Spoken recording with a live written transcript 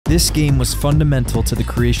This game was fundamental to the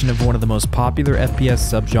creation of one of the most popular FPS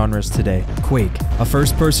subgenres today, Quake. A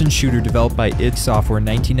first-person shooter developed by id Software in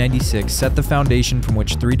 1996 set the foundation from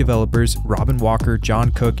which three developers, Robin Walker,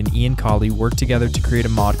 John Cook, and Ian Colley, worked together to create a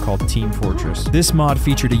mod called Team Fortress. This mod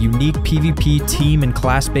featured a unique PvP, team, and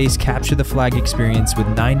class-based capture the flag experience with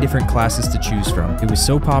 9 different classes to choose from. It was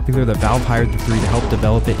so popular that Valve hired the three to help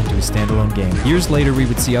develop it into a standalone game. Years later, we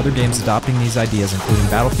would see other games adopting these ideas, including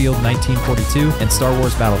Battlefield 1942 and Star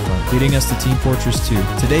Wars Battlefront, leading us to Team Fortress 2.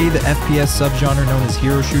 Today, the FPS subgenre known as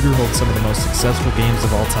hero shooter holds some of the most successful games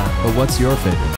of all time. But what's your favorite?